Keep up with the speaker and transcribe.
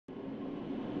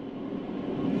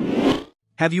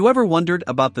Have you ever wondered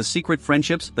about the secret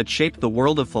friendships that shaped the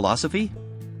world of philosophy?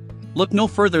 Look no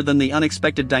further than the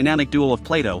unexpected dynamic duo of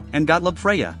Plato and Gottlob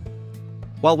Frege.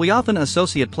 While we often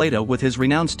associate Plato with his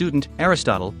renowned student,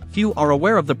 Aristotle, few are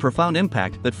aware of the profound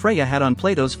impact that Frege had on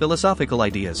Plato's philosophical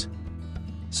ideas.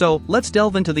 So, let's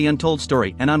delve into the untold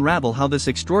story and unravel how this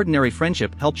extraordinary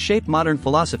friendship helped shape modern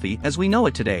philosophy as we know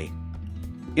it today.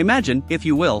 Imagine, if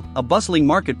you will, a bustling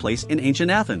marketplace in ancient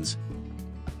Athens.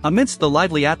 Amidst the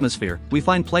lively atmosphere, we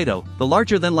find Plato, the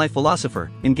larger-than-life philosopher,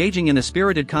 engaging in a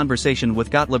spirited conversation with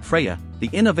Gottlob Frege,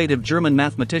 the innovative German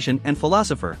mathematician and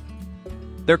philosopher.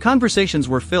 Their conversations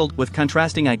were filled with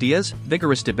contrasting ideas,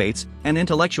 vigorous debates, and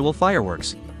intellectual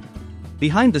fireworks.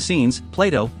 Behind the scenes,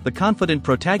 Plato, the confident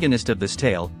protagonist of this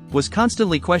tale, was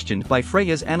constantly questioned by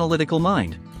Frege's analytical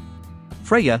mind.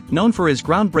 Frege, known for his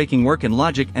groundbreaking work in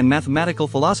logic and mathematical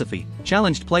philosophy,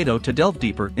 challenged Plato to delve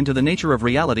deeper into the nature of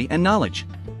reality and knowledge.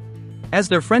 As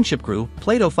their friendship grew,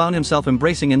 Plato found himself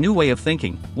embracing a new way of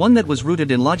thinking, one that was rooted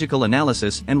in logical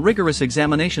analysis and rigorous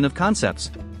examination of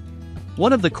concepts.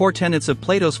 One of the core tenets of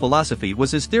Plato's philosophy was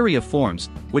his theory of forms,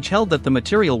 which held that the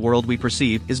material world we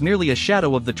perceive is merely a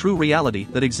shadow of the true reality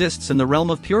that exists in the realm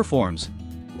of pure forms.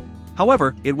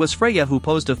 However, it was Frege who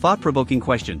posed a thought-provoking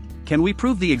question: can we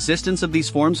prove the existence of these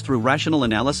forms through rational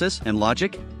analysis and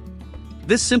logic?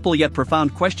 This simple yet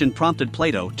profound question prompted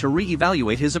Plato to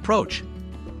re-evaluate his approach.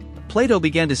 Plato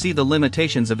began to see the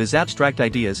limitations of his abstract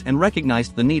ideas and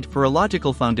recognized the need for a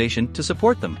logical foundation to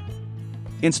support them.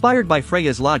 Inspired by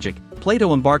Frege's logic,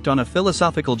 Plato embarked on a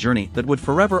philosophical journey that would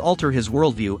forever alter his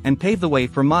worldview and pave the way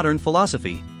for modern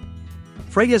philosophy.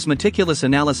 Frege's meticulous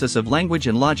analysis of language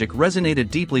and logic resonated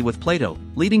deeply with Plato,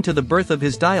 leading to the birth of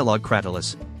his dialogue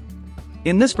Cratylus.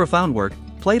 In this profound work,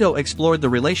 Plato explored the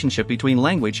relationship between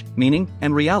language, meaning,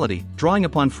 and reality, drawing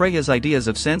upon Frege's ideas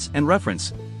of sense and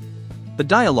reference. The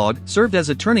dialogue served as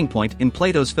a turning point in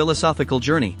Plato's philosophical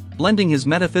journey, blending his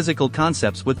metaphysical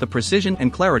concepts with the precision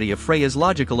and clarity of Frege's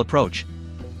logical approach.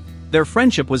 Their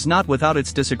friendship was not without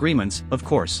its disagreements, of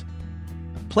course.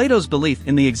 Plato's belief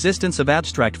in the existence of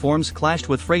abstract forms clashed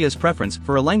with Frege's preference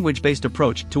for a language-based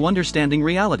approach to understanding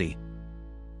reality.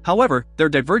 However, their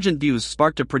divergent views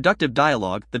sparked a productive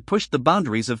dialogue that pushed the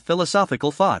boundaries of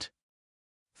philosophical thought.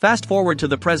 Fast forward to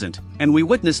the present, and we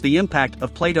witness the impact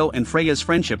of Plato and Frege's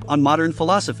friendship on modern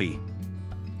philosophy.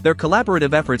 Their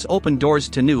collaborative efforts opened doors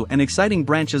to new and exciting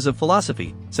branches of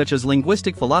philosophy, such as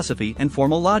linguistic philosophy and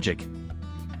formal logic.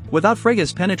 Without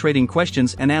Frege's penetrating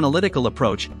questions and analytical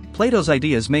approach, Plato's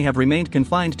ideas may have remained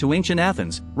confined to ancient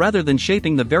Athens, rather than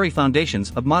shaping the very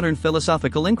foundations of modern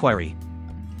philosophical inquiry.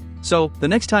 So, the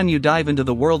next time you dive into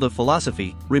the world of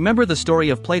philosophy, remember the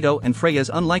story of Plato and Frege's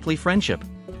unlikely friendship.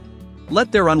 Let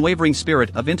their unwavering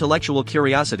spirit of intellectual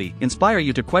curiosity inspire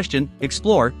you to question,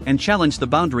 explore, and challenge the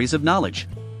boundaries of knowledge.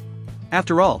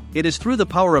 After all, it is through the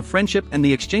power of friendship and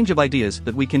the exchange of ideas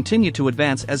that we continue to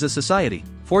advance as a society,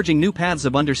 forging new paths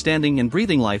of understanding and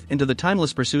breathing life into the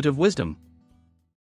timeless pursuit of wisdom.